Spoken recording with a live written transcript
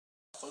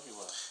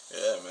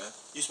Yeah, man.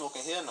 You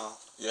smoking here now?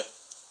 Yeah.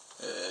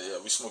 Yeah.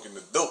 We smoking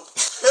the dope.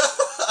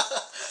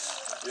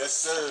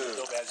 Yes, sir.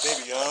 Dope ass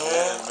baby, yo.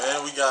 Yeah,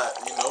 man. We got,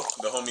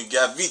 the homie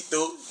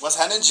Gaviito. What's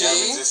happening, G?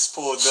 Gavin just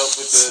pulled up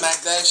with the...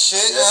 Smack that shit,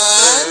 Yes,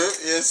 sir.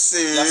 Yes,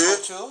 sir. Y'all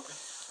smoke too?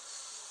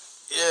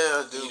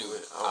 Yeah, I do.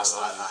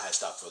 I had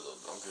stopped for a little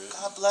bit. I'm good.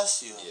 God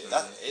bless you.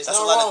 Yeah, That's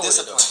a lot of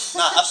discipline.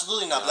 Nah,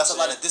 absolutely not. But that's a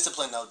lot of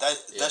discipline, though.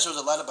 That shows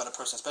a lot about a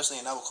person, especially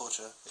in our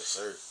culture. Yes,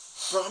 sir.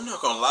 Bro, I'm not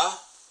gonna lie.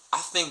 I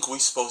think we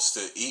supposed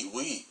to eat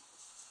weed.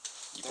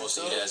 You supposed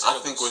to eat it as I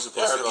edibles. think we're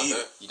supposed to eat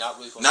it. You're not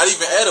really supposed Not to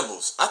even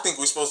edibles. I think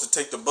we're supposed to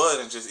take the bud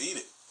and just eat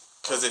it.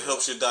 Because it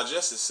helps your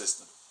digestive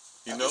system.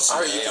 You know? I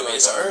heard you can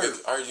it's a herb.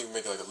 I heard you can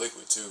make it like a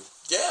liquid too.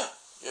 Yeah.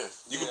 Yeah.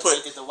 You can put...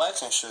 Get the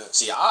wax and shit.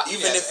 See, I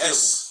even if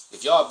it's...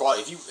 If y'all brought...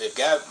 If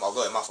Gab... Oh,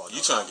 go ahead. My fault. You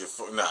trying to get...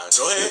 Nah,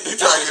 go ahead. You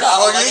trying to get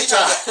funky. You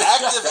trying to...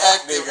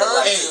 Active.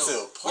 Heard Hey,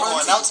 you. We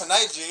going out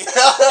tonight, G.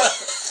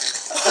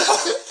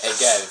 Hey,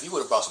 Gab, if you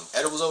would have brought some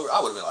edibles over,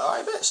 I would have been like, all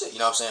right, bet, shit. You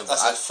know what I'm saying?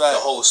 But That's a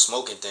fact. the whole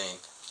smoking thing,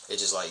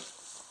 it's just like...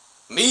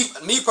 Me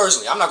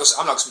personally, I'm not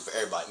gonna speak for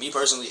everybody. Me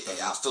personally,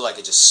 I feel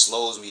like it just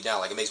slows me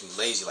down. Like, it makes me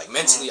lazy. Like,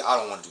 mentally, I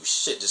don't want to do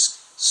shit. Just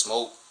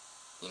smoke.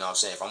 You know what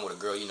I'm saying? If I'm with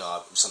a girl,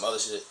 some other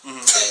shit. And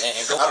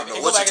go, I don't know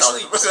and what go you're back to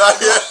talking sleep.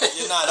 about.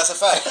 Yeah, nah, that's a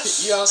fact.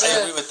 You know what I'm saying? I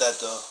agree with that,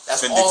 though.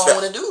 That's all I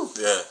want to do.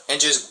 Yeah.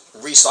 And just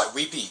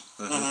repeat.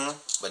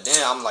 But then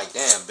I'm like,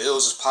 damn,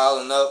 bills is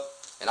piling up,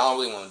 and I don't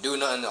really want to do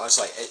nothing. It's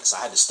like, so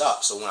I had to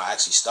stop. So when I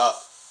actually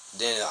stopped,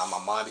 then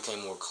my mind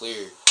became more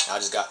clear. And I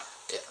just got,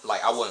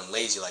 like, I wasn't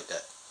lazy like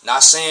that.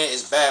 Not saying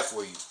it's bad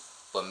for you,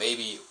 but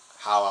maybe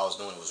how I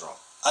was doing it was wrong.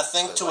 I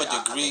think to a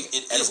degree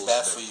it is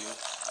bad for you,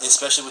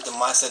 especially with the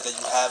mindset that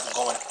you have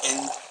going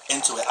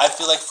into it. I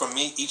feel like for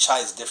me, each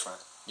high is different.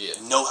 Yeah.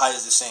 No high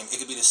is the same. It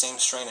could be the same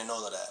strain and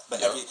all of that,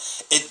 but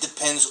it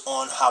depends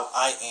on how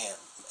I am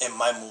in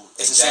my mood.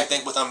 It's the same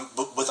thing with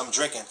I'm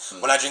drinking.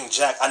 When I drink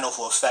Jack, I know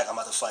for a fact I'm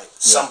about to fight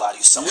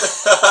somebody, somewhere.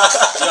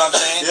 You know what I'm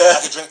saying? Yeah.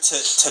 I could drink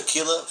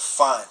tequila,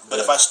 fine, but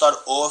if I start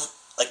off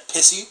like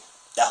pissy,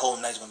 that whole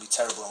night's gonna be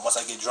terrible, and once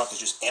I get drunk, it's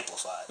just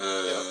amplified.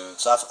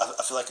 So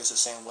I feel like it's the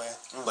same way.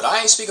 But I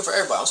ain't speaking for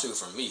everybody. I'm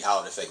speaking for me, how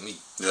it affect me.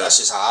 Yeah. That's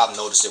just how I've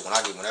noticed it.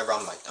 Whenever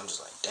I'm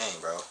just like,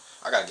 dang, bro,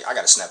 I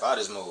gotta snap out of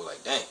this mode.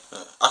 Like, dang.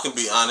 I can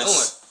be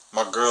honest.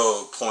 My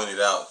girl pointed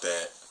out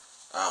that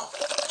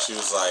she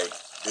was like,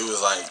 it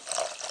was like,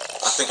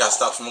 I think I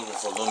stopped smoking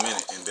for a little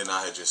minute, and then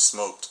I had just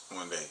smoked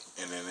one day,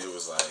 and then it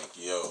was like,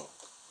 yo,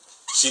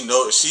 she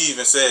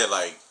even said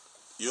like,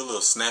 you're a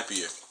little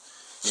snappier.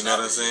 You know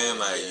what I'm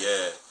saying?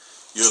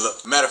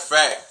 Matter of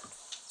fact,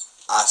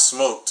 I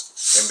smoked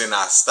and then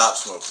I stopped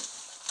smoking.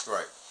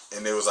 Right.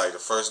 And it was like the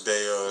first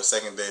day or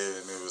second day,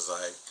 and it was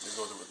like, You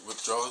go to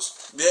withdrawals?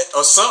 yeah,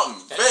 or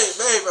something.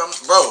 Babe,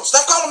 bro,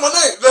 stop calling my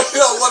name.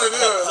 You know what it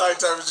is, like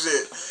type of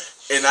shit.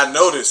 And I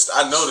noticed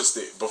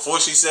it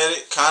before she said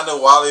it, kind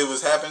of while it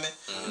was happening,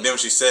 and then when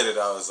she said it,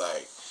 I was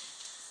like,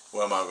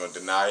 well, am I gonna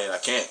deny it?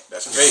 I can't.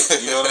 That's fake.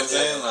 You know what I'm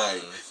saying?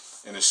 Like,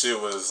 and the shit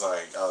was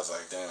like, I was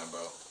like, damn,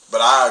 bro. But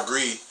I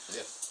agree.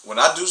 Yeah. When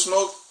I do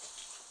smoke,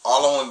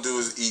 all I want to do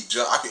is eat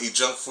junk. I can eat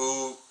junk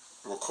food,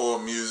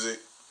 record music,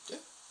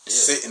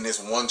 sit in this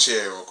one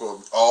chair, and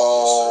record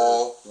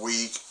all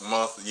week,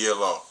 month, year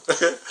long.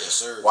 Yes,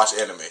 sir. Watch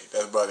anime.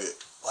 That's about it.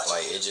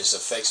 Like, it just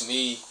affects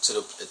me to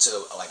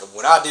like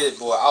when I did it,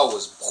 boy, I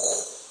was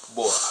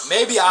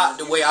maybe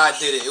the way I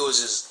did it, it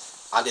was just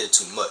I did it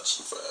too much.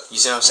 You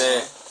see what I'm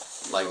saying?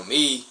 Like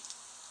me,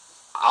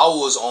 I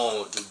was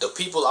on the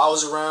people I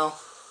was around.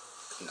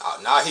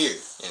 Not here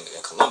in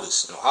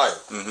Columbus, in Ohio.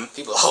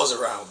 People I was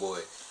around, boy,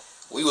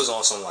 we was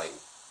on some like,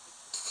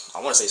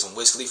 I want to say some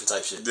Wiz Khalifa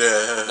type shit.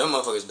 Yeah. Them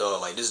motherfuckers,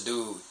 dog. Like this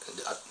dude,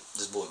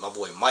 my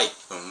boy Mike,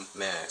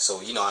 man.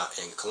 So in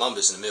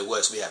Columbus in the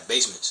Midwest, we have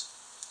basements.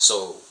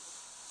 So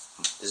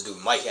this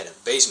dude Mike had a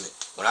basement.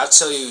 When I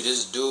tell you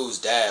this dude's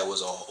dad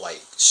was a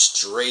like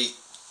straight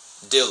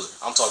dealer,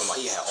 I'm talking about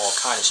he had all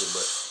kind of shit,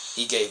 but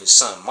he gave his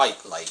son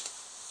Mike like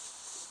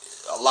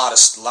a lot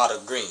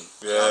of green.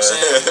 You know what I'm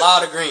saying? A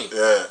lot of green.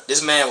 Yeah.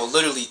 This man will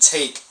literally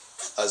take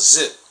a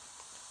zip,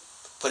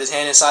 put his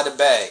hand inside the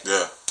bag.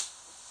 Yeah.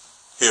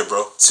 Here,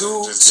 bro.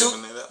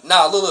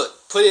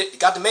 Look,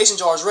 got the mason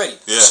jars ready.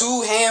 Yeah.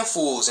 2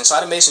 handfuls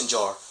inside the mason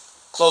jar.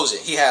 Close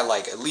it. He had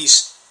like at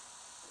least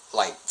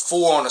like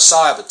 4 on the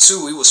side, but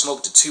 2, he would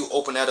smoke the 2,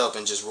 open that up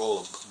and just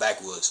roll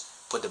backwoods.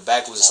 Put the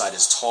backwoods inside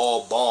this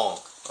tall bong.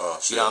 Oh,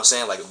 shit. You know what I'm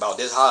saying? Like about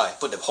this high.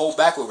 Put the whole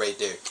backwood right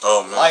there.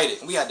 Oh, man. Light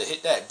it. We had to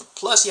hit that.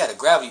 Plus, he had a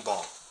gravity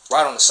bomb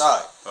right on the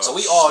side. Oh, so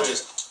we all shit.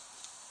 just...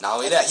 Not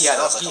only that, he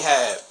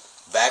had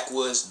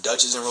backwoods,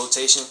 Dutches in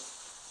rotation.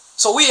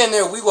 So we in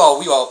there, we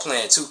all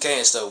playing 2K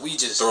and stuff. We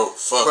just... Bro,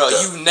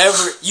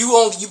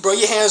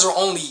 your hands are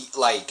only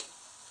like...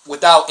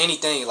 Without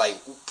anything,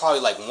 like probably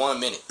like 1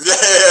 minute.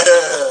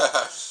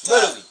 Yeah.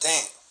 Literally.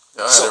 Damn.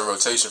 Y'all had a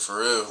rotation for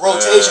real.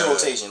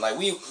 Rotation. Like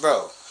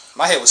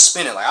my head was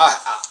spinning. Like I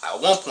at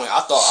one point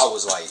I thought I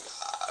was like,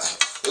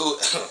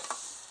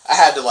 I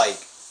had to like,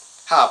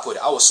 how I put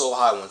it. I was so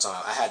high one time.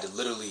 I had to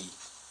literally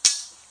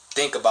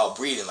think about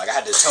breathing. Like I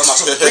had to tell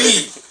myself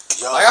breathe.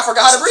 Yo, like I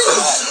forgot how to breathe.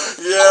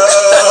 Yeah.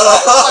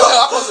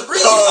 I'm supposed to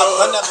breathe. I've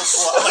done that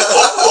before. I'm like,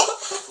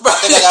 I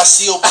think I got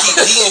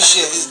COPD and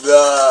shit.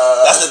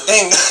 Nah. That's the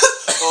thing.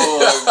 Oh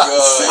my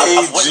god.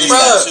 I've witnessed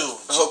that too.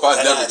 I hope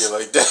I never get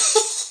like that.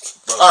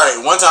 All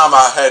right, one time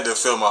I had to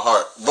feel my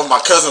heart, but my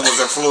cousin was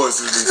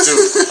influencing me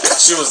too.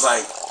 She was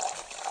like,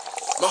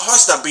 "My heart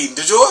stopped beating.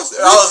 Did yours?"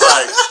 And I was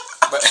like,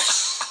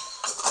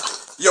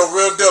 "Yo,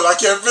 real deal. I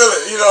can't feel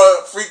it. You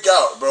know, freak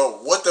out, bro.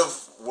 What the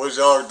was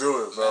y'all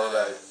doing, bro?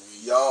 Like,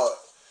 y'all,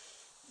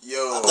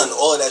 yo." I've done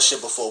all of that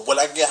shit before. When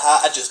I get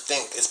high, I just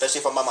think,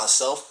 especially if I'm by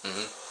myself.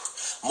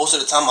 Most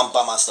of the time, I'm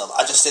by myself.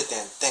 I just sit there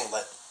and think,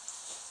 like,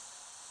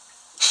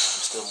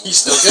 I'm still moving. You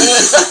still good?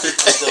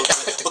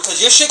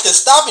 Because your shit could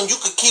stop and you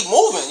could keep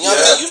moving. You know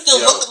what I'm saying? You still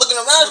looking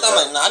around. I'm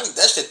like, nah, I need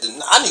that shit.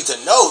 I need to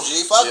know,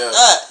 G. Fuck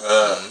that.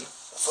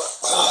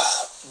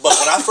 But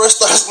when I first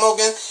started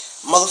smoking,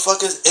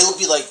 motherfuckers, it would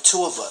be like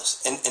two of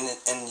us. And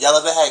y'all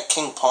ever had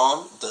King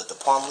Palm, the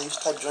palm leaves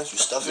type joints? You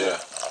stuff it.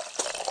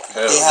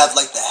 They have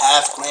like the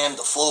half gram,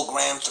 the full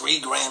gram,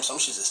 3 grams.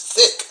 Some shit is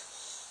thick.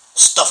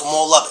 Stuff them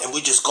all up, and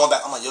we just going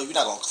back. I'm like, yo, you're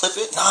not gonna clip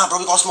it? Nah, bro,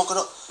 we gonna smoke it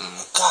up.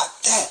 God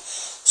damn.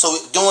 So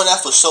doing that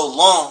for so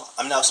long,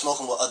 I'm now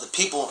smoking with other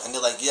people, and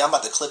they're like, yeah, I'm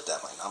about to clip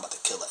that. I'm like, nah, I'm about to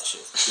kill that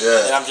shit.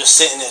 Yeah. And I'm just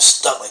sitting there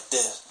stuck like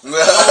this. You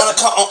don't wanna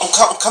come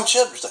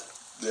chip? It's like,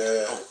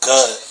 yeah. I'm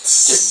good.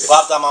 Just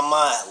popped out my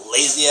mind.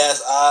 Lazy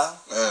ass eye.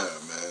 Man,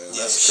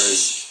 that's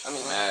crazy. I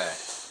mean, Man.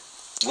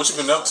 What you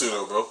been up to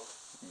though, bro?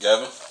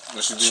 Gavin?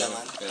 What you been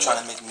chilling,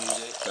 trying to make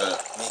music,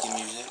 making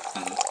music.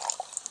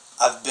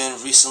 I've been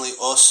recently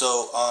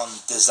also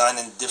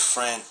designing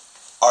different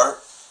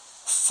art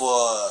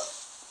for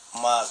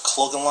my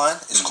clothing line.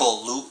 It's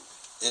called Loot.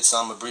 It's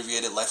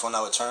abbreviated Life on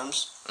Our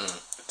Terms.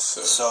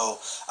 So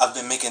I've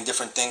been making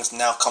different things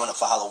now coming up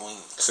for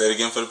Halloween. Say it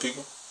again for the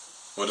people.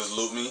 What does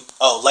Loot mean?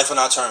 Oh, Life on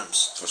Our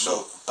Terms. For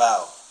sure.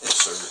 Bow.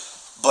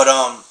 But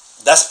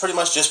that's pretty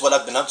much just what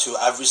I've been up to.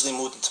 I've recently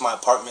moved into my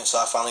apartment, so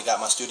I finally got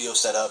my studio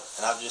set up,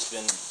 and I've just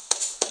been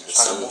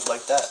trying to move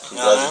like that.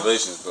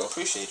 Congratulations, bro.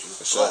 Appreciate you.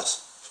 For sure.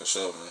 For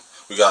sure, man.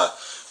 We got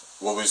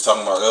what we was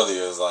talking about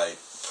earlier is like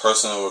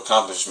personal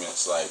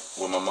accomplishments. Like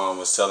what my mom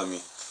was telling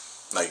me,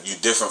 like you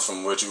different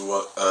from what you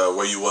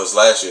where you was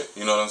last year.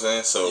 You know what I'm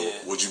saying? So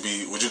would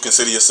you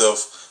consider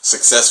yourself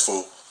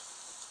successful?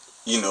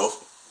 You know,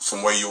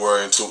 from where you were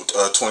in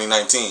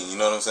 2019. You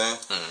know what I'm saying?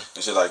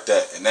 And shit like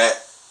that. And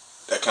that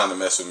kind of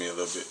messed with me a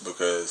little bit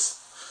because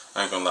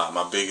I ain't gonna lie,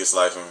 my biggest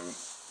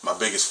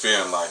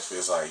fear in life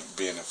is like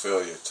being a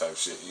failure type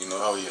shit. You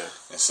know? Oh yeah.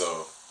 And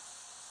so.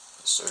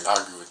 I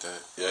agree with that.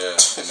 Yeah,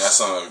 and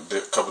that's on a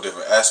couple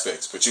different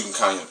aspects. But you can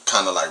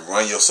kind of like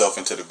run yourself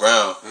into the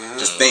ground,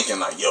 just thinking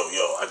like, yo,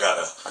 I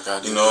gotta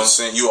you know what I'm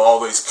saying? You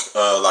always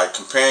like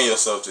comparing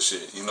yourself to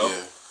shit, you know?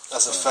 Yeah.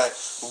 That's a fact.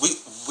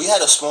 We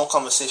had a small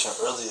conversation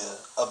earlier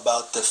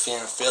about the fear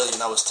and failure,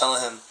 and I was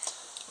telling him,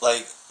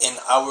 like, in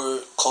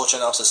our culture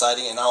and our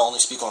society, and I only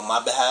speak on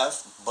my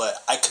behalf,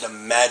 but I could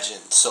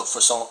imagine, so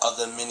for some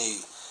other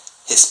many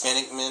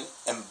Hispanic men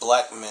and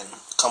black men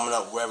coming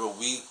up wherever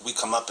we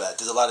come up at,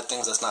 there's a lot of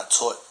things that's not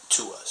taught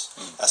to us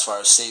as far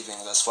as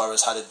savings, as far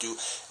as how to do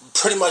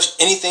pretty much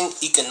anything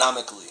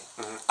economically.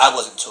 I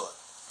wasn't taught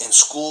in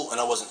school, and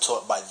I wasn't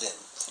taught by them.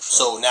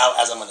 So now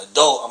as I'm an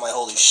adult, I'm like,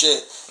 holy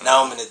shit,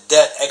 now I'm in a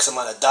debt X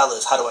amount of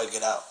dollars. How do I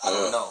get out? I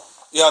don't know.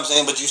 You know what I'm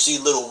saying? But you see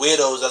little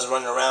weirdos that's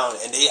running around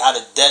and they out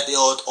of debt, they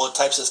all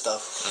types of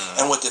stuff.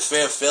 And with the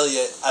fear of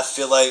failure, I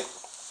feel like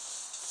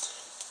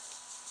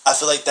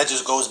that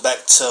just goes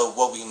back to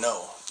what we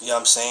know. You know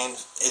what I'm saying?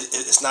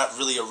 It's not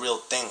really a real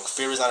thing.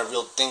 Fear is not a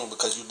real thing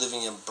because you live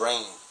in your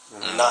brain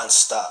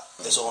non-stop.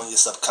 It's all in your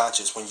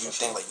subconscious when you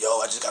think like,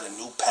 yo, I just got a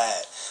new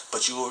pad.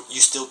 But you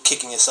still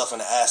kicking yourself in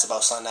the ass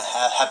about something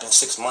that happened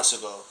 6 months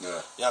ago. Yeah. You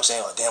know what I'm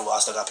saying? Like, damn, well, I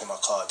still got to pay my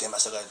car. Damn, I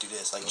still got to do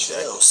this. Like,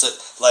 chill. So,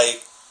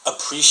 like,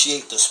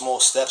 appreciate the small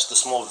steps, the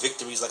small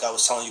victories like I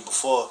was telling you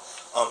before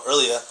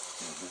earlier.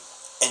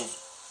 And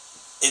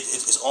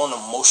it's all an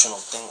emotional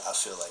thing, I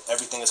feel like.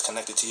 Everything is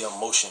connected to your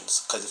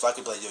emotions. Because if I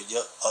could be like, yo,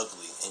 you're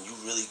ugly, and you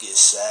really get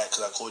sad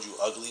because I called you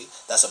ugly,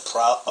 that's a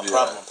problem.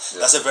 Yeah.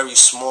 That's a very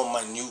small,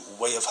 minute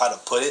way of how to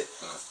put it.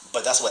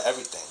 But that's what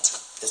everything.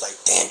 It's like,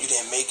 damn, you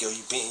didn't make it, or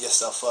you beating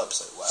yourself up.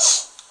 It's like, wow,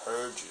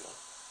 heard you.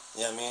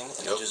 You know what I mean?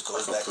 And it just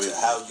goes back to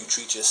how you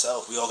treat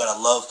yourself. We all got to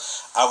love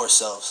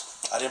ourselves.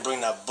 I didn't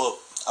bring that book.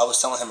 I was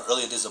telling him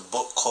earlier, there's a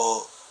book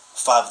called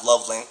 5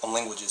 Love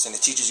Languages, and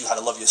it teaches you how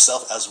to love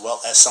yourself as well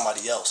as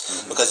somebody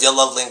else. Because your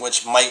love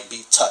language might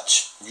be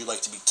touch. You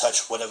like to be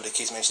touched, whatever the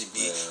case may actually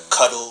be.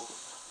 Cuddle,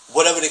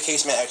 whatever the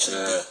case may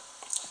actually be.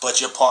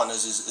 But your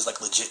partner's is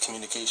like legit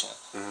communication.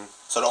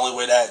 So the only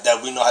way that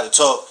we know how to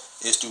talk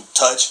is through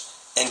touch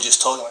and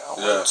just talking. Like, I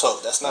don't want to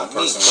talk. That's not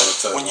me.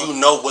 But when you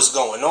know what's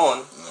going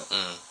on,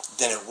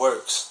 then it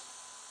works.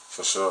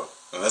 For sure.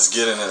 And let's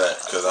get into that,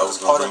 because I was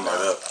going to bring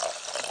that up.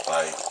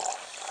 Like,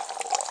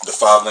 the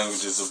 5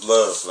 languages of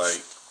love.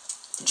 Like,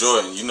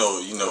 Jordan, you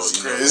know.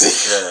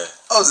 Crazy. Yeah.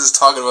 I was just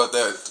talking about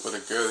that with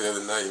a girl the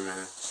other night,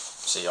 man.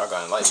 See, y'all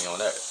gotta enlighten me on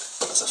that.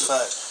 That's a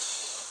fact.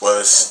 Well,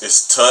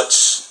 it's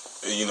touch,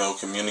 You know,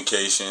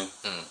 communication.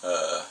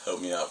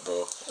 Help me out,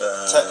 bro.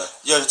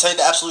 To tell you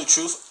the absolute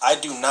truth, I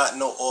do not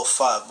know all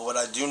 5. But what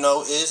I do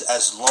know is,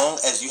 as long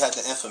as you have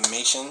the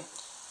information,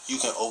 you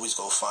can always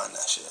go find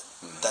that shit.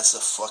 That's a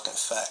fucking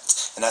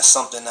fact. And that's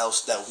something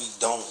else that we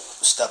don't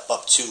step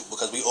up to,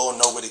 because we all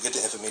know where to get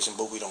the information,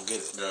 but we don't get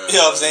it. You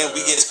know what I'm saying?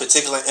 We get this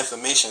particular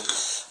information,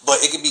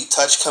 but it could be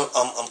touch,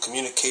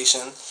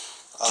 communication,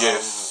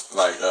 gifting,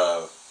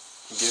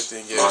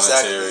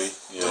 monetary.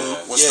 Exactly.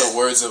 Yeah. What's the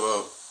words of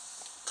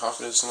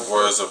confidence?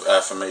 Words of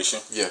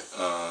affirmation. Yeah.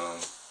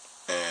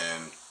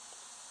 And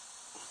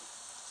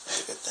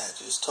look at that.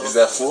 Just talk. Is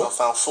that 4? I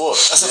found 4.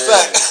 That's a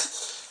fact.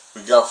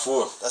 We got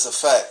 4. That's a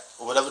fact.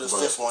 Whatever the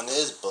 5th one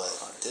is, but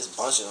this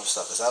bunch of them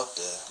stuff is out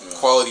there. Yeah.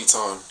 Quality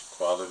time.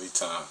 Quality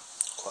time.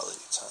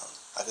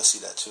 I can see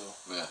that too.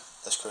 Yeah.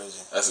 That's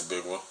crazy. That's a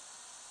big one.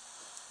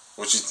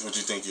 What you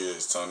think it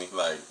is, Tony?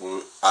 Like,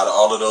 out of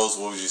all of those,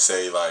 what would you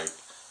say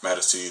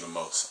matters to you the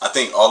most? I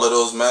think all of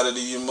those matter to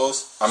you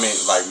most. I mean,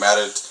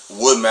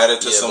 would matter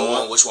to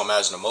someone. But which one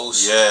matters the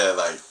most? Yeah,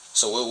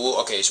 So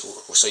okay.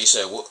 So you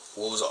said what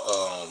was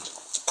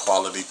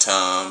quality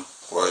time,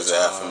 words of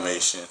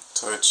affirmation,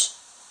 touch,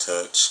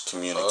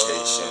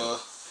 communication.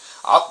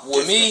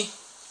 With me,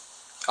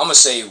 I'm gonna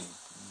say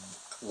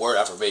word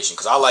affirmation,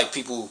 because I like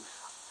people.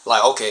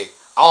 Okay,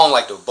 I don't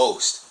like to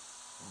boast,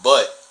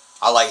 but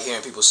I like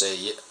hearing people say,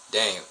 "Yeah,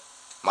 dang,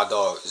 my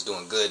dog is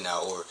doing good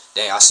now," or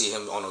 "Dang, I see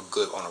him on the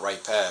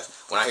right path."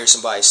 When I hear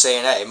somebody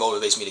saying that, it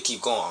motivates me to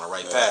keep going on the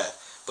right path.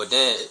 But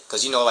then,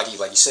 because like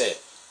you said,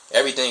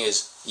 everything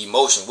is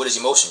emotion. What is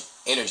emotion?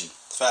 Energy.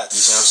 Facts.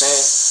 You see what I'm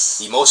saying?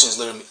 Emotions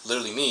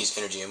literally means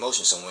energy and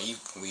emotion. So when you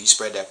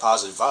spread that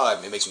positive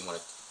vibe, it makes me want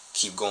to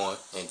keep going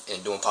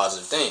and doing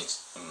positive things.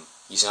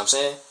 You see what I'm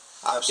saying?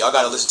 Y'all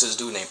gotta listen to this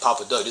dude named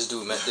Papa Doug. This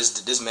dude, man,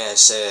 this man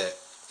said,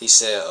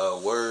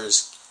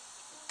 words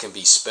can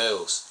be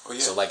spells. Oh, yeah.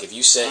 So if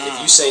you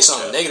say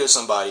something negative to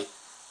somebody,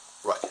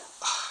 right?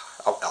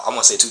 I'm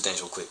gonna say 2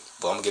 things real quick,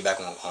 but I'm gonna get back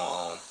on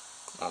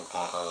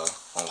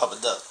Papa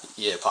Doug.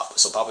 Yeah,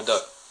 Papa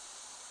Doug.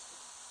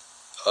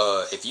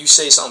 If you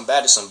say something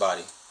bad to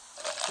somebody,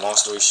 long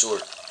story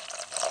short,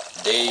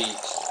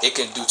 it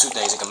can do 2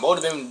 things. It can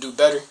motivate them to do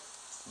better,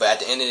 but at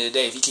the end of the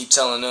day, if you keep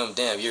telling them,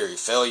 "Damn, you're a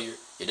failure,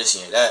 you're this,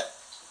 you're that,"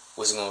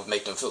 what's it gonna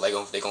make them feel? They're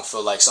gonna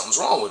feel like something's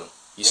wrong with them.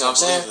 You see what I'm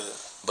saying?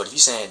 But if you're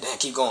saying, "Damn,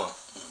 keep going,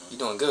 you're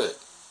doing good,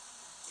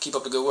 keep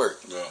up the good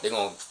work," they're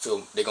gonna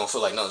feel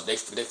like no, they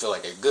feel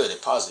like they're good, they're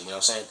positive. You know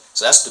what I'm saying?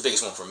 So that's the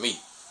biggest one for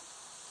me.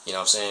 You know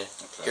what I'm saying?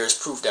 Okay. Here's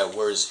proof that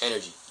words is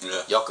energy.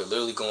 Yeah. Y'all could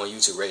literally go on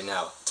YouTube right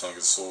now. Tongue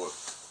is sword.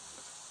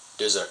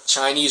 There's a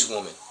Chinese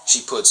woman.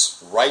 She puts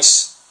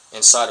rice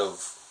inside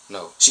of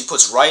a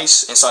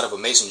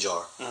mason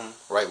jar,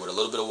 right, with a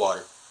little bit of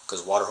water,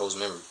 because water holds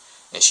memory.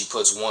 And she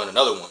puts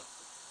another one,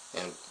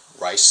 and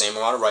rice, same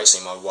amount of rice,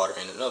 same amount of water,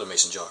 in another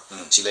mason jar.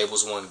 She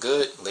labels one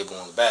good, label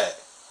one bad,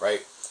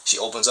 right? She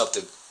opens up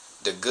the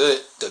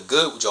good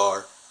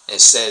jar and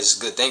says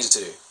good things into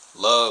there: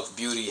 love,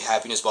 beauty,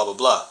 happiness, blah blah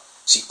blah.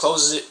 She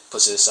closes it,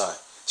 puts it aside.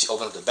 She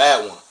opens up the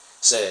bad one,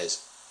 says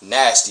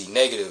nasty,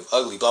 negative,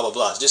 ugly, blah blah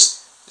blah.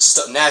 Just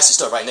nasty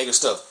stuff, right? Negative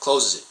stuff.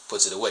 Closes it,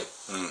 puts it away.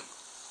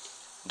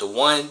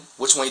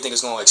 Which one you think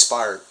is going to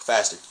expire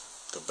faster?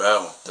 The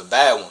bad one. The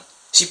bad one.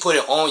 She put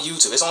it on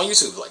YouTube. It's on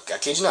YouTube. I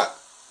kid you not.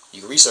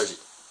 You can research it.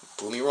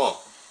 Prove me wrong.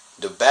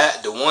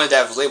 The one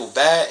that was labeled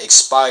bad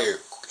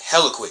expired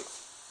hella quick.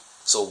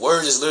 So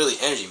words is literally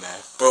energy,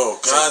 man. Bro,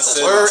 God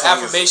said word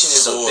affirmation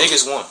is the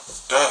biggest one.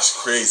 That's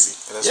crazy.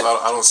 And that's why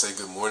I don't say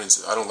good morning.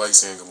 I don't like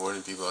saying good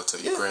morning. People, I'll tell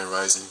you grand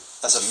rising.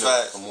 That's a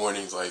fact. A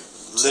morning,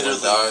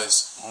 literally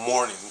dies.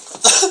 Morning.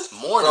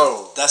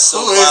 Bro, that's so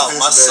wild.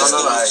 My sister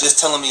was just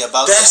telling me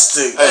about that's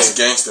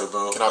gangster,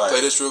 bro. Can I play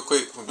this real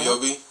quick from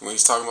B.O.B. when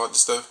he's talking about this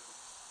stuff?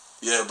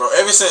 Yeah, bro.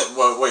 Ever since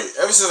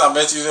I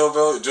met you,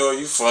 bro, Joe,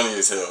 you funny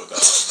as hell,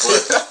 dog.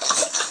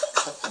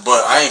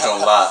 But I ain't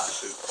gonna lie.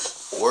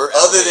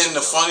 Other than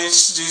the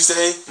funniest you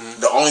say,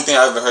 the only thing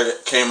I ever heard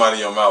that came out of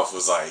your mouth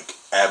was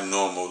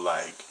abnormal,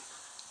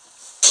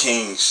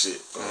 king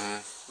shit, bro.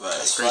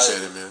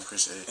 Appreciate it, man.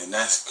 Appreciate it. And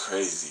that's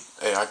crazy.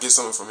 Hey, I get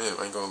something from him.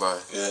 I ain't gonna lie.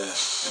 Yeah,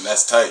 and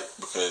that's tight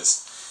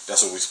because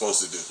that's what we're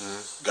supposed to do.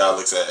 God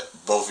looks at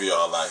both of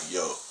y'all like,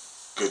 yo,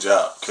 good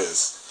job,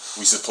 because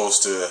we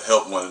supposed to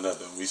help one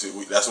another.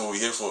 That's what we're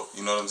here for.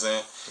 You know what I'm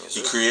saying? Yes,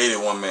 he created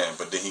one man,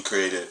 but then he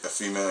created a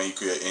female. And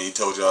he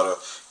told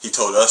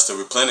us to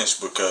replenish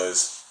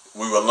because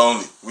we were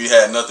lonely. We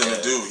had nothing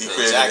to do. He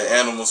created the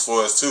animals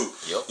for us too.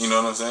 Yep. You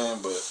know what I'm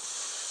saying? But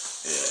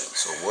yeah.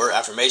 So word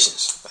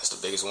affirmations. That's the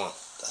biggest one.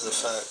 That's a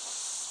fact.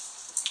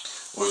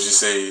 What would you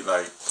say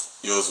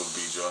yours would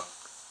be, Joe?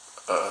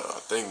 I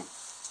think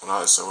when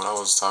I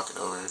was talking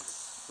over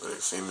with a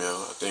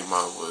female, I think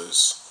mine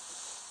was.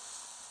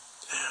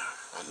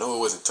 I know it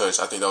wasn't touch.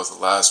 I think that was the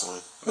last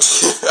one.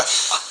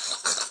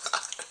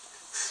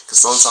 Because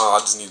sometimes I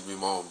just need to be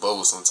my own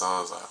bubble.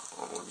 Sometimes I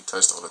don't want to be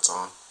touched all the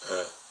time.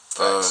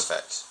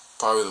 Facts.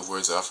 Probably the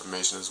words of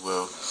affirmation as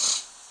well.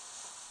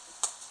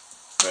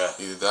 Yeah.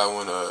 Either that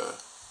one.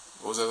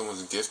 What was the other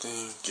one?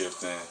 Gifting.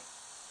 Gifting.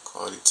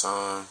 Quality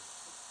time.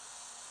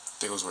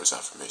 think it was words of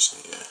affirmation.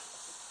 Yeah.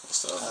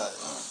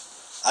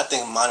 I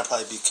think mine would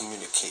probably be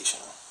communication.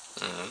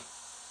 Mm-hmm.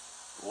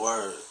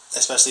 Word.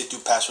 Especially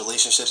through past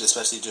relationships,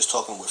 especially just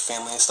talking with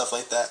family and stuff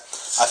like that.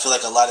 I feel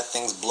like a lot of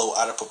things blow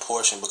out of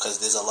proportion because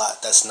there's a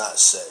lot that's not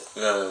said.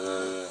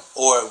 Yeah.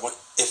 Or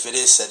if it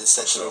is said, it's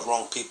said to the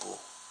wrong people.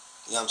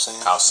 You know what I'm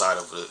saying? Outside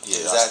of it,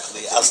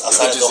 exactly.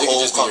 Outside it of the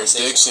whole could just be your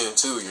conversation. diction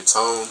too, your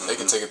tone. They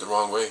can take it the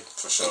wrong way.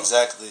 For sure.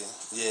 Exactly.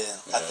 Yeah.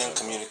 I think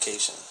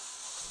communication.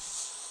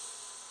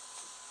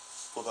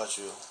 What about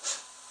you?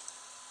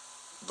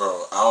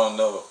 Bro, I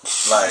don't know.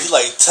 Like, you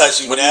like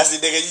touch, you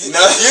nasty nigga. You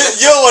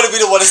don't want to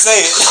be the one to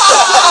say it.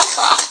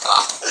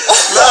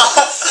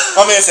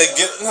 My man said,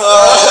 I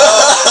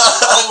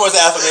like words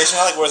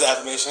of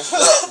affirmation.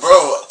 Bro,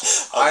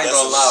 I ain't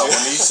gonna lie.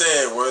 When he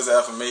said words of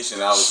affirmation,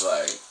 I was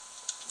like,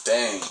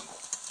 dang.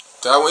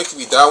 That one, it could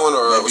be that one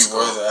or maybe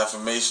words of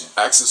affirmation.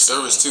 Acts of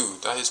service too.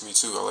 That hits me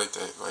too. I like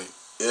that. Like,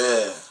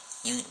 yeah,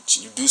 you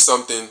do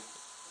something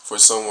for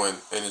someone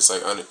and it's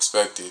like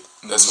unexpected.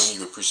 That's when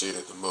you appreciate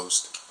it the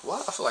most.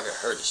 What? I feel like I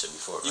heard this shit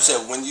before. You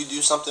said when you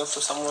do something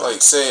for someone.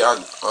 Like, say I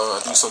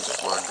do something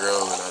for my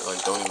girl and I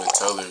like don't even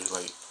tell her.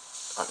 Like,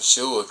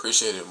 she'll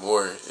appreciate it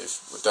more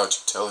without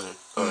you telling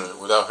her,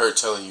 without her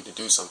telling you to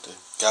do something.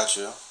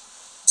 Gotcha.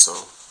 So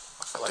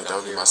I think that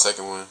would be my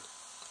second one.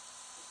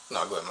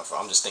 No, go ahead, my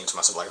friend. I'm just thinking to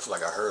myself, like, I feel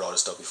like I heard all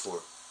this stuff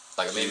before.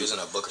 Like, maybe it was in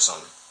a book or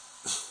something.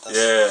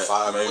 Yeah.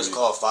 Maybe. What's it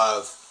called?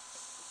 5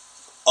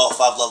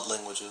 love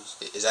languages.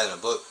 Is that in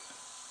a book?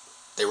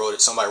 They wrote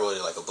it. Somebody wrote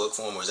it like a book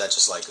form, or is that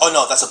just like? Oh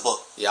no, that's a book.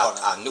 Yeah,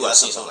 I knew I'd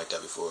seen something like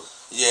that before.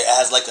 Yeah, it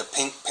has like a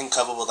pink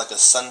cover with like a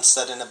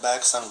sunset in the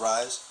back,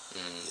 sunrise.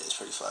 Yeah, it's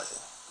pretty fire.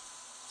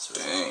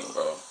 Dang,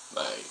 bro.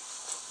 Like,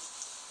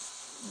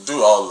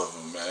 do all of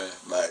them, man.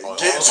 Like,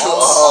 get to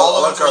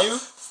all of them for you.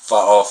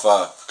 All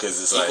 5,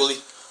 because it's equally.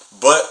 Like,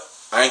 but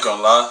I ain't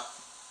gonna lie,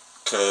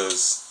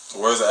 because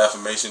words of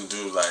affirmation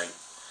do like,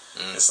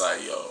 it's like,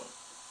 yo.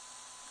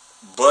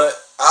 But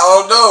I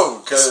don't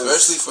know, cause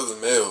especially for the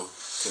male,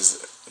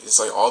 because it's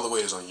like all the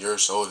weight is on your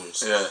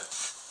shoulders. Yeah.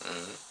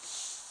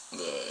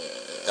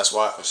 Yeah. That's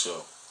why. For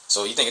sure.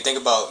 So you think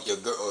about your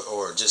girl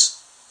or just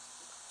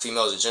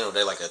females in general.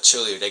 They're like a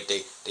cheerleader.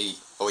 They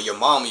or your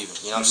mom even.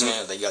 You know what I'm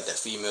saying? They got that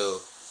female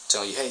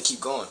telling you, hey, keep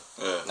going.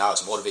 Yeah. Now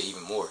it's motivate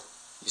even more.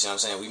 You see what I'm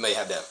saying? We may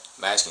have that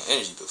masculine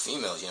energy, but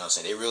females, you know what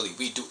I'm saying?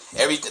 We do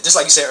everything. Just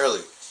like you said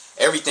earlier,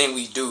 everything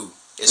we do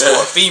is for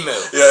a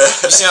female. Yeah.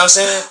 You see what I'm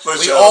saying? But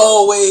we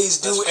always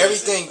do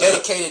everything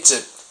dedicated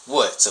to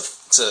what?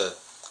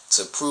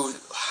 To prove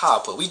how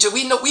I put. We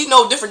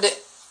know different.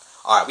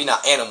 All right, we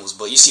not animals,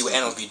 but you see what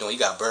animals be doing. You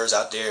got birds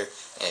out there,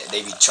 and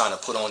they be trying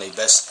to put on their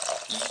best.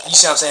 You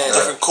see what I'm saying?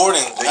 Different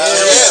courting. They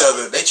kill each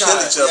other. They kill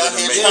each other to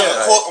make it.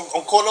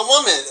 I'm courting a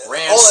woman.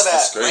 Rams, all of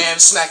that.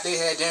 Rams smack their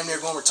head, damn near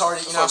going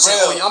retarded. You know what I'm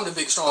saying? Oh yeah, I'm the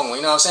big strong one.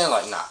 You know what I'm saying?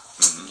 Like nah,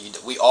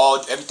 we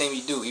all everything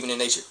we do, even in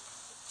nature,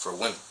 for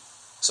women.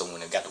 So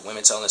when they got the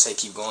women telling us, hey,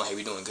 keep going, hey,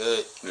 we doing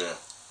good. Yeah.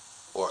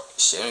 Or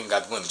shit, ain't even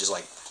got the women, just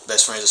like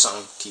best friends or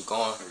something, keep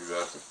going.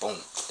 Exactly. Boom.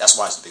 That's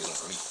why it's the biggest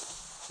one for me.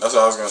 That's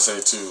what I was gonna say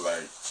too.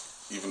 Like,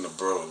 even the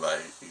bro,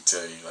 like, he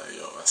tell you, like,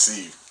 yo, I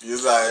see you.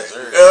 He's like,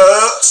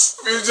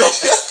 appreciate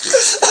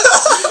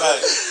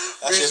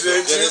That shit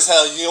feel good as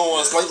hell. You don't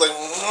want to smoke like,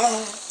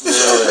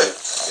 yeah.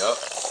 Yup.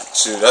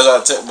 Shoot, that's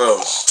what I tell, bro.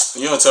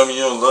 You don't tell me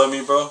you don't love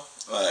me, bro.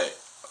 Like,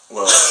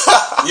 well,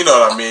 you know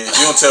what I mean. If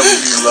you don't tell me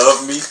you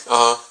love me,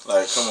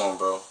 like, come on,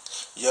 bro.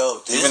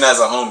 Yo, even as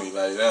a homie,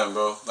 like, damn,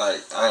 bro.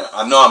 Like,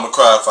 I know I'm gonna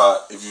cry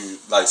if you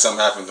like something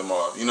happened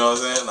tomorrow. You know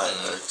what I'm saying? Like,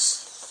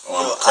 or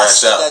I'm gonna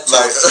crash out. That to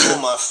like, a few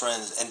of my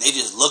friends, and they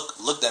just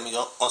looked at me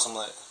on some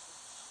like,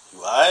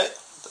 you alright?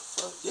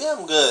 Yeah,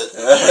 I'm good.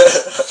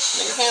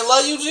 Nigga can't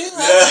love you, G.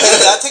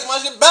 I take my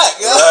shit back.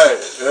 Yeah?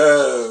 Right.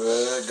 Yeah,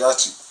 man.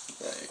 Got you.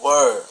 Like,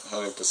 word.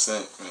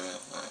 100%, man.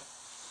 Like,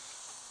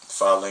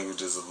 5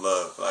 languages of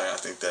love. Like, I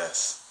think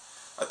that's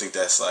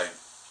like,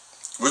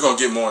 we're gonna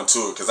get more into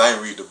it because I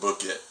ain't read the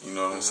book yet. You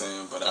know what I'm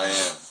saying? But I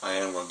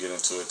am gonna get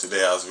into it.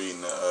 Today I was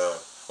reading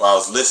I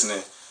was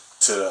listening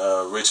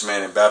to Rich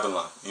Man in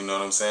Babylon. You know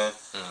what I'm saying?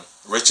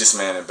 Richest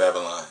Man in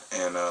Babylon.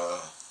 And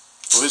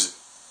who is it?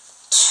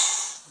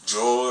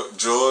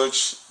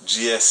 George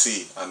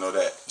GSC. I know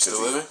that.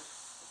 Still living?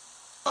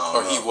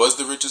 Or he was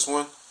the richest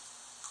one?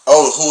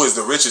 Oh, who is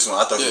the richest one?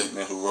 I thought you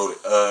meant who wrote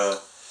it.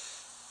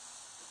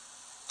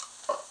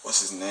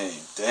 What's his name?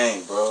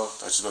 Dang, bro.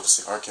 I was about to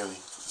say R. Kelly.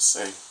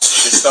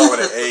 It start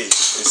with an A.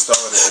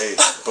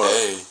 But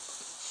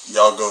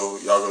y'all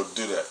go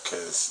do that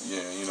because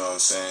you know what I'm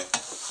saying.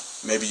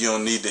 Maybe you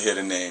don't need to hear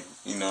the name.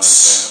 You know what I'm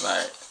saying?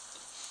 Like,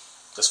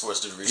 that's for us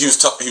to read. He was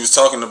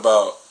talking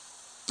about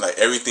like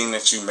everything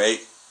that you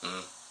make.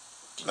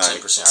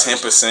 Like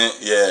 10%.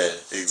 Yeah,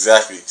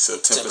 exactly. So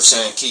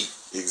 10% keep.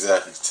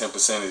 Exactly.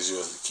 10% is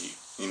yours to keep.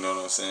 You know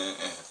what I'm saying?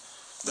 And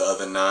the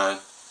other 9,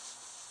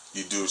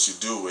 you do what you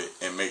do with,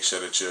 and make sure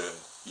that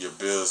your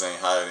bills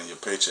ain't higher than your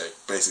paycheck.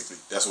 Basically,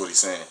 that's what he's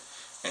saying.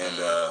 And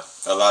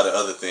a lot of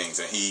other things.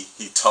 And he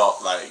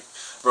taught, like,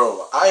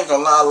 bro, I ain't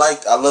gonna lie,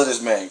 I love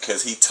this man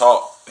because he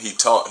taught He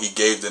taught. He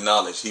gave the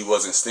knowledge. He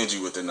wasn't stingy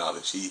with the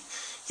knowledge. He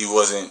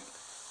wasn't.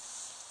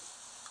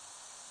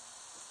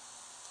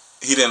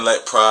 He didn't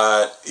let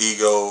pride,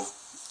 ego,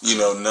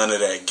 none of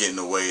that get in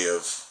the way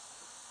of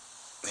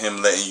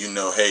him letting you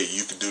know, hey,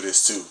 you can do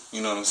this too.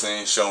 You know what I'm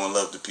saying? Showing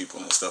love to people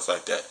and stuff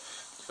like that.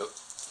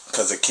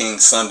 Because the king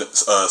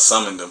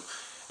summoned him,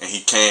 and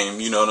he came,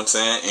 you know what I'm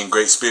saying, in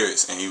great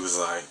spirits, and he was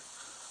like,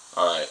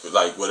 all right,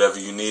 like, whatever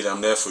you need, I'm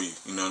there for you.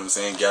 You know what I'm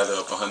saying? Gather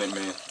up 100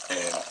 men,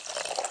 and,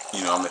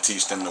 I'm going to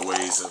teach them the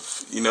ways of,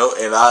 and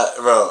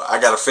I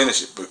got to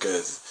finish it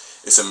because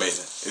it's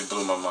amazing. It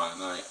blew my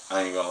mind.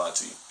 I ain't going to lie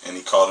to you. And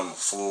he called him a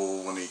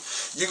fool when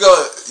you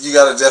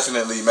got to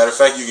definitely, matter of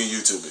fact, you can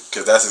YouTube it,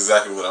 because that's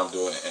exactly what I'm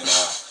doing,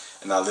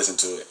 and I listen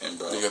to it, and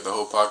bro. You got the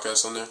whole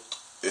podcast on there?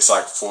 It's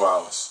like 4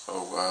 hours.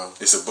 Oh, wow.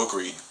 It's a book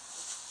reading.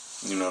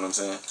 You know what I'm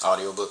saying?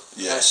 Audio book.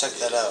 Yeah, check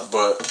that out.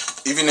 But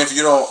even if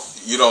you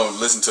don't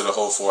listen to the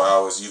whole 4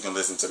 hours, you can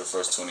listen to the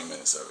first 20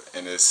 minutes of it,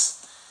 and it's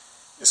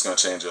gonna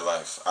change your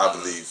life. I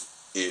believe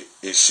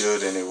it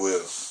should, and it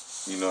will.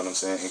 You know what I'm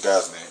saying? In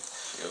God's name.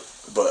 Yep.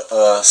 But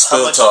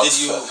how much did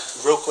you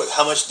real quick?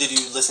 How much did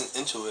you listen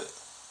into it?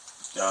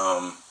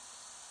 Let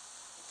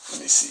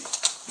me see.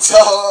 So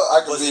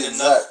I can be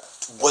exact.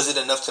 Was it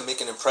enough to make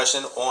an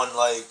impression on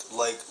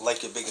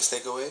like your biggest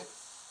takeaway?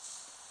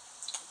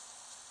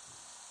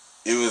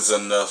 It was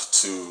enough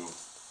to.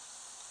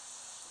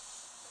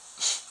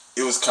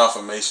 It was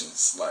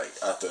confirmations like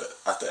at the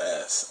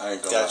ass. I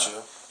ain't gonna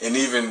lie. And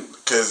even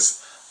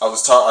because I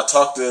was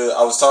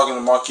talking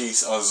to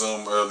Marquise on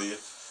Zoom earlier.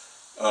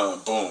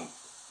 Boom,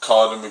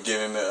 called him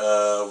again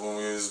when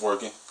we was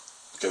working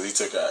because he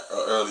took an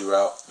early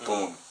route. Mm-hmm.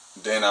 Boom.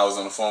 Then I was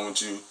on the phone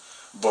with you.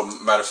 But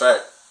matter of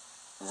fact,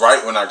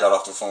 right when I got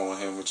off the phone with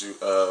him with you,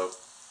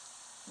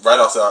 right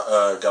after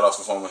I got off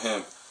the phone with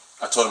him,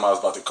 I told him I was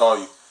about to call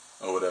you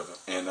or whatever.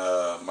 And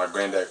my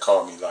granddad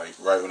called me like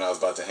right when I was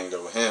about to hang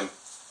up with him.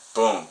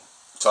 Boom.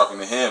 Talking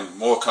to him,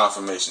 more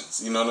confirmations.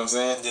 You know what I'm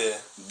saying? Yeah.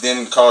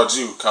 Then called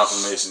you,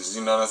 confirmations.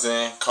 You know what I'm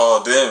saying?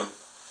 Called them,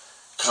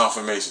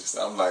 confirmations.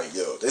 I'm like,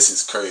 yo, this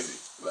is crazy.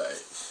 Like,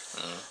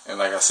 and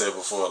like I said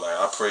before, like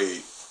I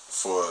prayed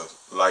for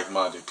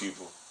like-minded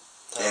people,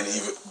 and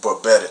even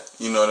but better.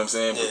 You know what I'm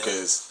saying? Yeah.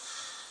 Because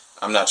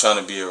I'm not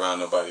trying to be around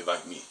nobody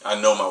like me. I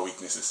know my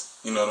weaknesses.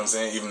 You know what I'm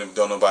saying? Even if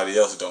nobody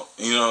else don't.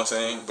 You know what I'm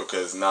saying?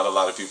 Because not a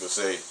lot of people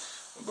say,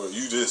 bro,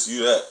 you this,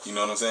 you that. You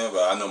know what I'm saying?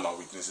 But I know my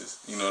weaknesses.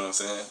 You know what I'm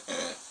saying?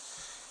 And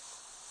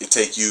it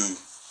take you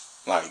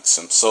like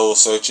some soul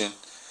searching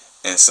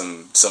and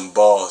some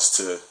balls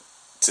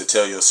to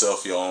tell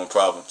yourself your own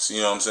problems.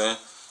 You know what I'm saying?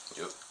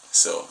 Yep.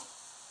 So,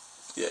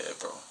 yeah,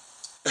 bro.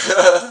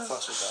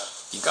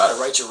 You gotta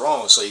right your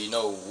wrongs so you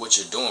know what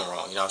you're doing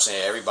wrong. You know what I'm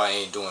saying? Everybody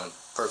ain't doing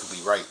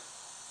perfectly right.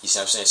 You see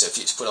what I'm saying? So if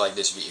you put it like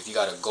this, if you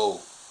got a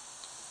goal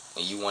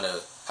and you want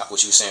to,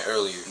 what you were saying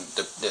earlier,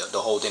 the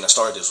whole thing that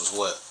started this was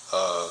what,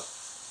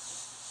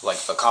 like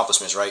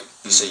accomplishments, right?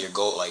 You say your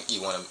goal, like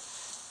you want to.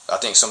 I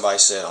think somebody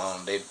said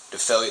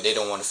they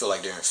don't want to feel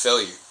like they're in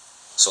failure.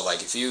 So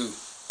like if you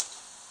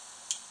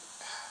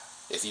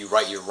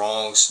right your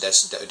wrongs,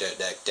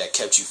 that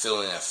kept you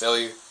feeling that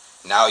failure.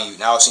 Now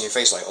it's in your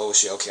face like, oh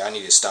shit, okay, I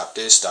need to stop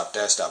this, stop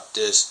that, stop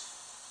this.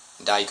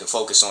 Now you can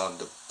focus on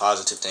the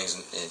positive things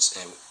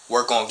and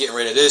work on getting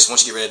rid of this.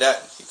 Once you get rid of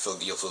that,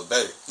 you'll feel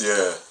better.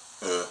 Yeah.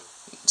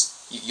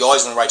 You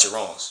always want to right your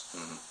wrongs.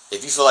 Mm-hmm.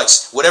 If you feel like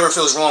whatever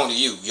feels wrong to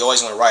you, you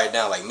always want to write it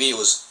down. Like me, it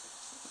was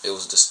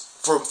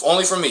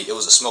only for me, it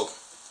was the smoking.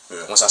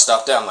 Yeah. Once I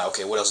stopped that, I'm like,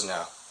 okay, what else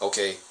now?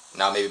 Okay,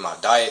 now maybe my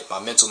diet, my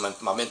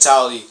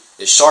mentality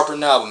is sharper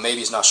now, but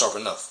maybe it's not sharp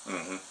enough.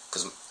 Mm-hmm.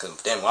 Cause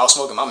damn, when I was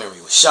smoking, my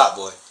memory was shot,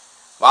 boy.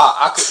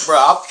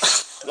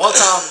 One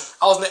time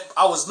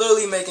I was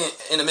literally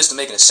in the midst of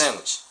making a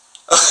sandwich.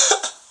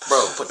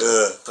 Bro, put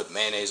the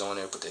mayonnaise on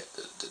there, put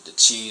the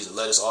cheese, the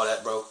lettuce, all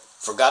that, bro.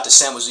 Forgot the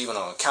sandwich was even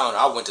on the counter.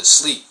 I went to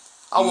sleep.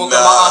 I woke up,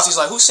 my auntie's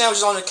like, whose sandwich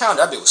is on the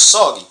counter? That bit was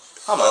soggy.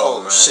 I'm like,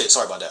 oh shit,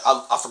 sorry about that.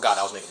 I forgot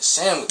I was making a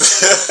sandwich.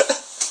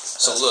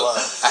 So look,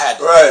 I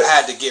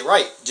had to get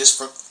right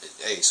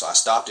so I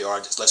stopped it, or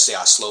let's say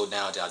I slowed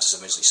down, then I just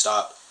eventually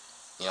stopped.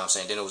 You know what I'm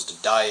saying? Then it was the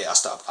diet. I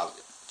stopped. I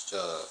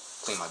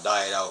cleaned my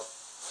diet out.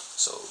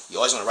 So you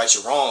always want to right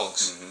your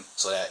wrongs,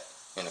 so that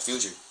in the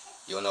future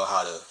you'll know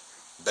how to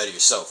better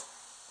yourself.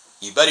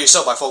 You better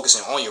yourself by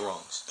focusing on your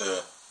wrongs.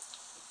 Yeah.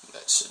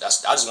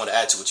 I just want to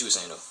add to what you were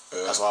saying though.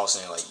 Yeah. That's what I was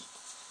saying. Like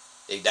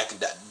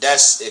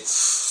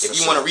if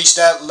you want to reach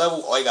that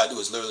level, all you gotta do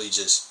is literally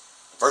just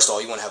first of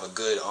all you want to have a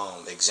good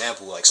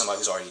example, like somebody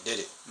who's already did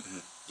it. Mm-hmm.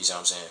 You see what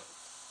I'm saying?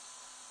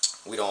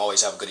 We don't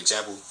always have a good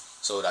example.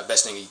 So the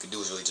best thing you can do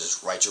is really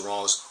just right your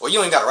wrongs. Or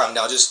you ain't got to write them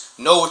down. Just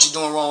know what you're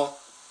doing wrong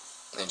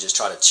and just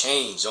try to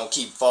change. Don't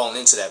keep falling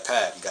into that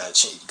path. You got to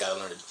change. You got to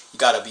learn it. You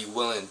got to be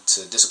willing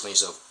to discipline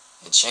yourself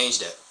and change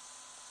that.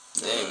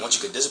 Then once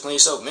you could discipline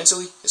yourself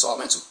mentally, it's all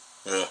mental.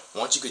 Yeah.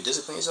 Once you could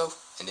discipline yourself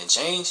and then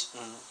change,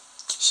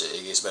 shit,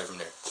 it gets better from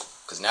there.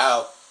 Because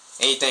now,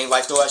 anything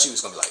life throw at you,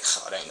 it's going to be like,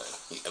 oh, that ain't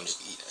nothing. I'm just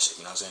eating that shit.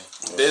 You know what I'm saying?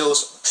 Yeah.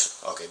 Bills,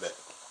 okay, bet.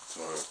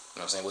 You know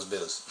what I'm saying? What's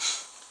bills?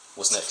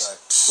 What's next?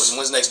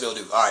 When's the next bill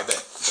due? All right,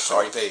 bet.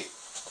 Already paid.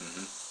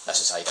 That's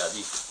just how you gotta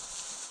be.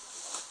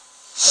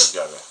 You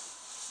gotta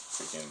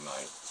freaking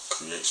like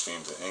create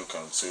streams of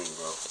income too,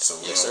 bro. So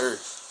yes, sir.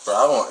 Bro,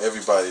 I want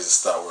everybody to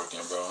stop working,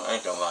 bro. I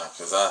ain't gonna lie,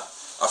 cause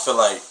I feel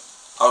like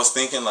I was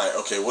thinking like,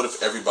 okay, what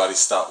if everybody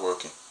stopped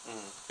working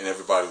and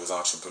everybody was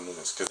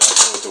entrepreneurs? Cause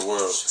that's what the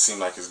world seemed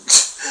like it's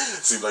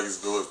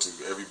going to.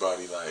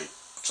 Everybody like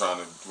trying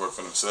to work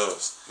for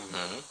themselves.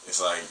 It's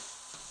like,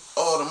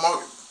 oh, the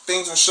market,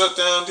 things will shut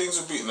down. Things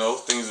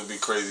will be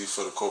crazy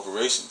for the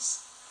corporations.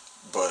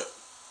 But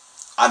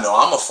I know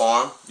I'm a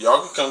farm.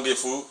 Y'all can come get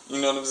food.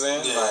 You know what I'm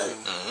saying? Yeah. Like,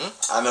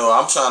 I know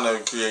I'm trying to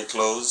create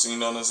clothes. You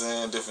know what I'm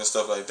saying? Different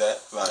stuff like that.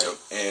 Like,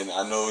 and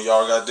I know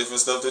y'all got different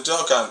stuff that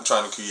y'all kind of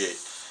trying to create.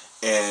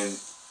 And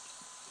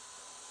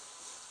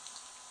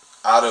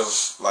out of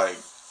like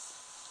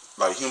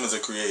humans are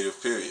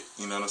creative. Period.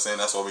 You know what I'm saying?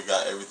 That's why we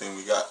got everything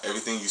we got.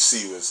 Everything you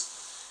see was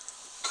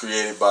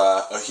created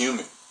by a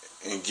human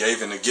and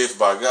given a gift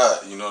by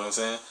God. You know what I'm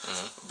saying?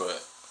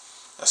 But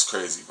that's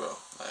crazy, bro.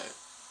 Like,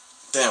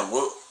 damn.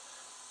 What?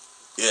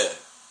 Yeah.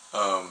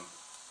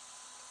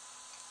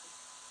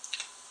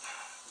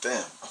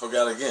 Damn, I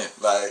forgot again.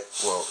 Like,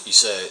 well, you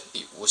said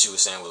what you were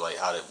saying was like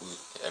how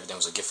everything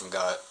was a gift from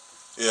God.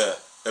 Yeah,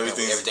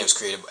 everything was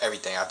created.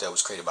 Everything out there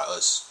was created by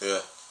us.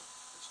 Yeah,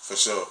 for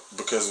sure.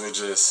 Because we're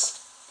just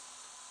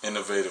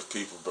innovative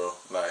people, bro.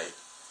 Like,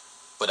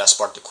 but that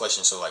sparked the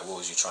question. So, like, what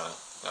was you trying to?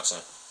 You know what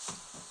I'm saying?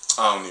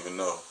 I don't even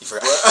know. You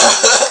forgot.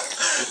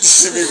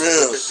 To be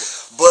real,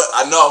 but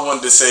I know I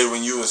wanted to say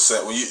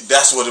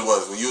that's what it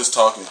was when you was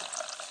talking.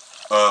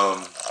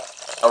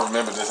 I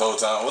remember this whole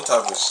time. What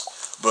type of?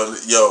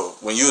 But yo,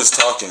 when you was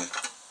talking,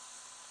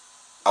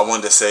 I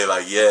wanted to say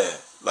like, yeah,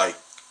 like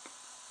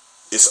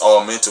it's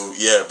all mental,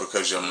 yeah,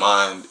 because your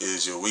mind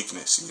is your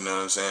weakness. You know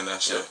what I'm saying?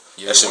 That's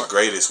your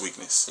greatest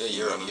weakness. Yeah,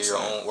 you're your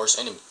own worst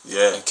enemy.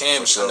 Yeah, you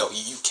can. For sure. No,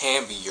 you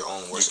can be your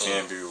own worst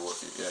enemy. You can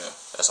be, yeah.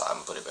 That's how I'm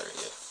gonna put it better.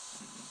 Yeah,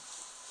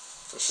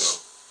 for sure.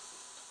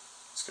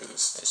 It's good.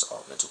 It's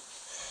all mental.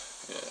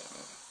 Yeah,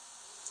 man.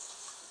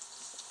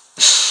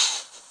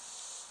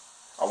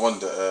 I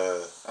wanted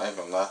to, I ain't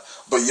gonna lie.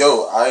 But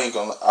yo, I ain't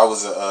gonna lie. I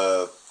was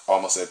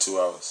almost at 2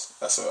 hours.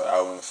 That's an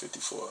hour and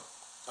 54.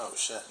 Oh,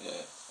 shit.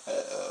 Yeah.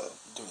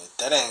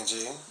 That ain't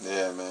G.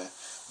 Yeah, man.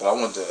 But I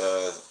wanted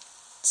to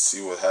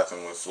see what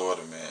happened with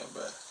Florida, man,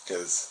 bro.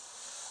 Because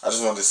I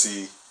just wanted to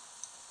see.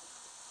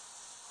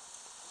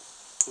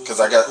 Because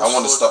I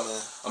want to start.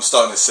 I'm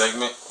starting a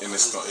segment, and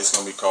it's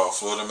gonna be called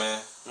Florida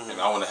Man, and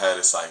I want to have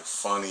this like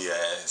funny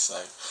ass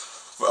like.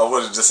 I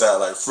would have just had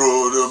like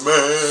Florida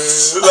Man,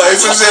 like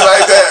some shit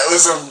like that,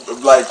 with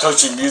some like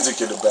country music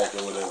in the back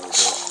or whatever,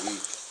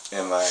 bro.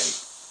 And like,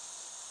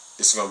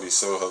 it's gonna be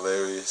so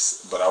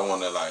hilarious. But I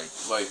want to like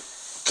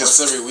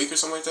once every week or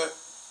something like that.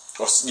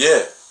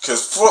 Yeah,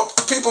 cause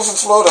people from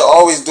Florida are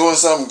always doing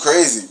something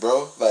crazy,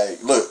 bro.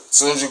 Like, look, as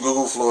soon as you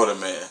Google Florida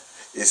Man,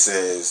 it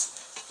says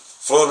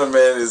Florida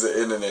Man is an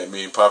internet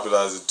meme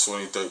popularized in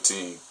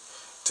 2013,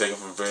 taken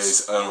from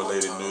various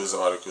unrelated news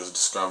articles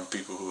describing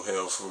people who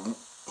hail from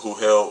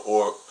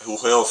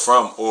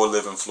or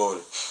live in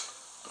Florida.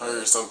 I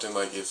heard something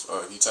like if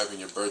you type in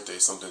your birthday,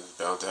 something's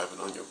bound to happen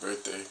on your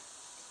birthday.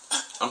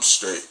 I'm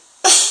straight.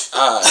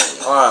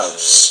 I'm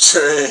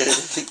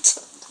straight.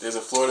 There's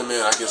a Florida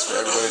Man, I guess, for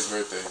everybody's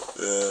birthday.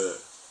 Yeah,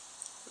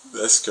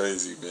 that's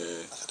crazy,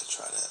 man. I gotta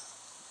try that.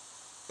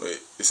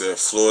 Wait, it said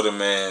Florida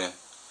Man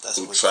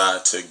who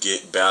tried to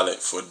get ballot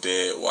for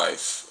dead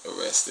wife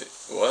arrested.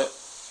 What?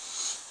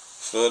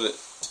 Florida?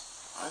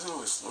 Why is it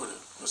always Florida?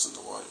 What's in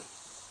the water?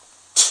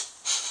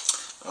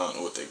 I don't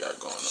know what they got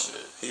going on.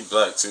 He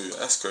black too.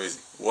 That's crazy.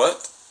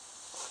 What?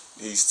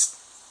 He's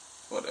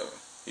whatever.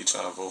 He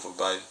trying to vote for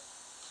Biden.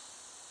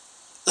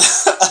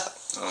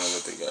 I don't know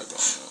what they got going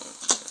on.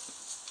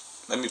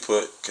 Let me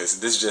cause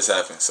this just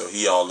happened. So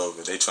he all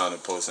over. They trying to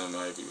post him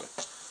everywhere.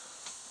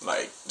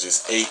 Like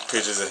just 8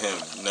 pictures of him,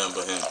 none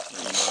but him.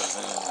 You know what I'm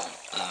saying?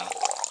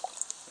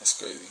 That's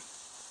crazy.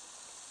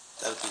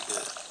 That'd be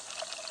good.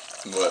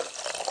 What?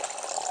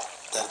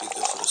 That'd be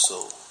good for the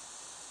soul.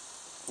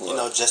 What? You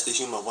know, just the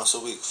humor once a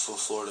week for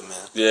Florida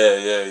Man.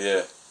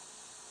 Yeah.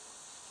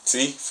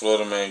 See?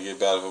 Florida Man get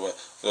battled for what?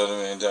 Florida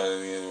Man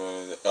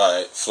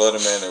alright, Florida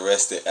Man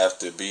arrested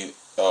after beating.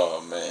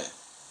 Oh, man.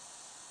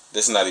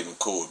 This is not even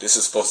cool. This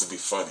is supposed to be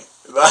funny.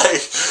 Like,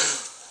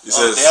 it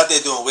says, they out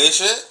there doing weird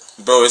shit?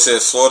 Bro, it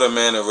says Florida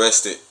Man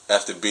arrested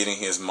after beating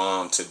his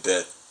mom to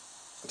death.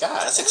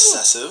 God, that's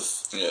excessive.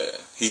 Yeah,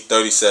 he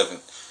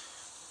 37.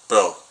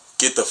 Bro,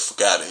 get the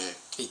fuck out of here.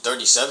 He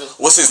 37?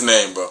 What's his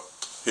name, bro?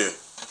 Here.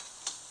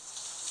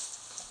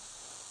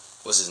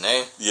 What's his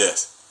name?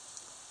 Yes.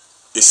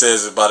 It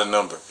says it by the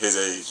number. His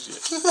age. Yeah.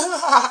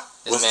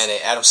 This man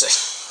named Adam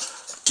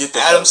Savage. Get the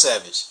Adam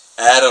Savage.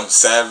 Adam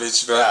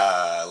Savage, bro.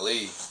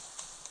 Golly.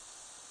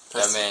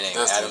 That man named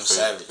Adam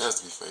Savage. That has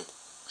to be fake.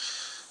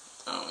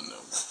 I don't know.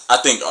 I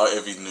think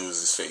every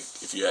news is fake,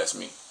 if you ask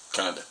me.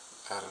 Kinda.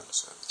 Adam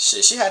Savage.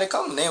 Shit, she had it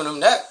come naming him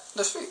that.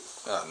 That's fake.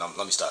 No,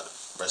 let me stop it.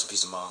 Rest in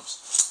peace to moms.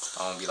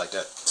 I don't be like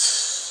that.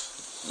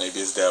 Maybe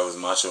his dad was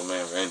Macho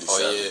Man Randy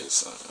Savage or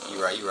something.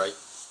 You right.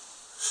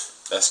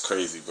 That's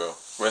crazy, bro.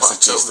 Rest in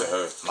peace to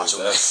her. Macho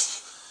Man.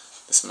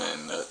 This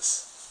man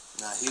nuts.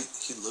 Nah, he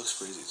looks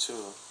crazy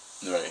too.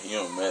 Right, he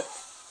on meth.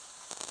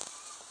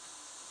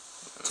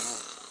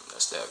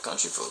 That's that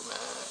country folk, man.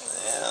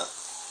 Yeah.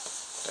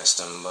 That's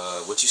them.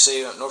 What you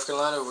say, North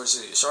Carolina? Where's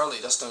it?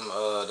 Charlotte. That's them.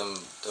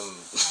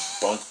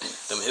 Bump.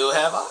 Them hills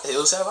have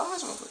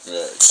eyes, man.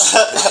 Right.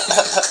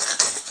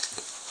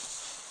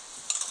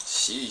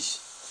 Sheesh.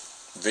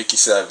 Vicky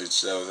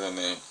Savage, that was her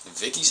name.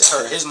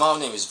 His mom's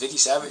name is Vicky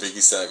Savage.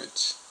 Vicky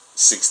Savage,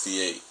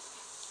 68.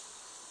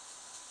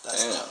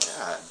 That's damn.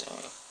 God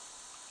dang.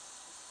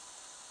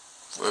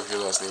 What if your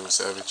last name was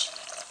Savage?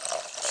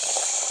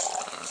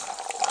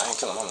 I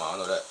ain't killing my mom. I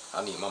know that.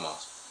 I need my mom.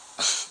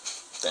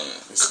 Damn.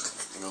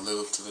 You gonna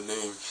live up to the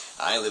name.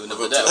 I ain't living up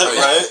Live to up that. to the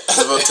hype. Right?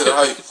 Live up to the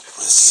hype.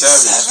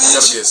 Savage. You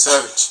gotta be a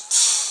savage.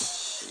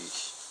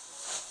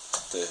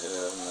 What the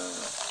hell, man?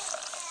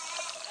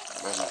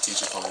 Imagine a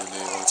teacher calling your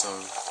name all the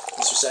time.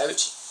 Mr.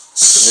 Savage?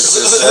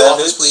 Mr. Office,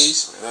 Savage,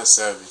 please. Man, that's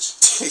savage.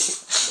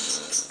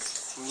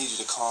 I need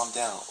you to calm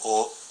down,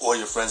 or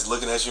your friends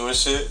looking at you and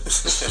shit.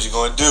 What you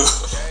gonna do?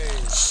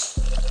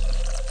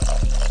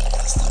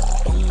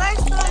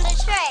 First on the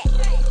track.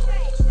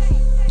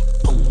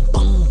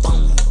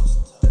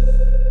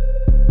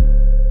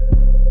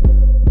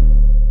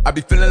 I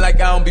be feeling like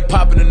I don't be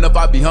popping enough,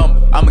 I be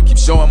humble. I'ma keep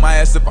showing my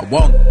ass if I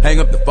want it. Hang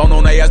up the phone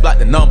on their ass, block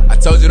the number. I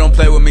told you don't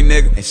play with me,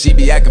 nigga. And she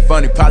be acting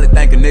funny, probably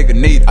think a nigga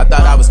need it. I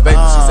thought I was fake,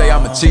 she say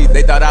I'm a cheat.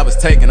 They thought I was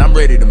taken, I'm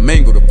ready to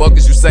mingle. The fuck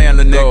is you saying,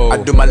 lil' nigga? I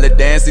do my little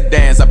dancey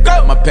dance, I fill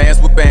up my pants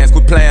with bands,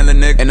 quit playing, lil'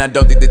 nigga. And I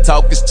don't think the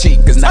talk is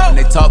cheap, cause now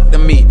when they talk to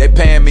me, they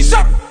paying me,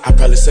 nigga. I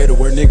probably say the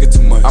word nigga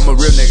too much. I'm a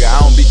real nigga, I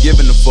don't be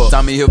giving a fuck.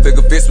 Tommy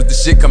Hilfiger fits with the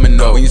shit coming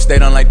up. When you stay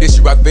down like this,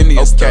 you rock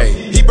Phineas.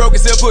 Okay. He broke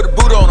his hip, put a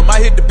boot on him. I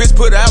hit the bitch,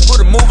 put her out,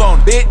 put a move on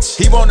him. Bitch,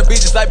 he wanna be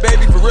just like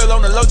baby, for real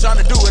on the low,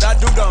 tryna do what I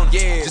do, don't.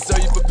 Yeah. Just so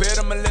you prepared,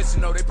 I'ma let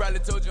you know. They probably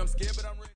told you I'm scared, but I'm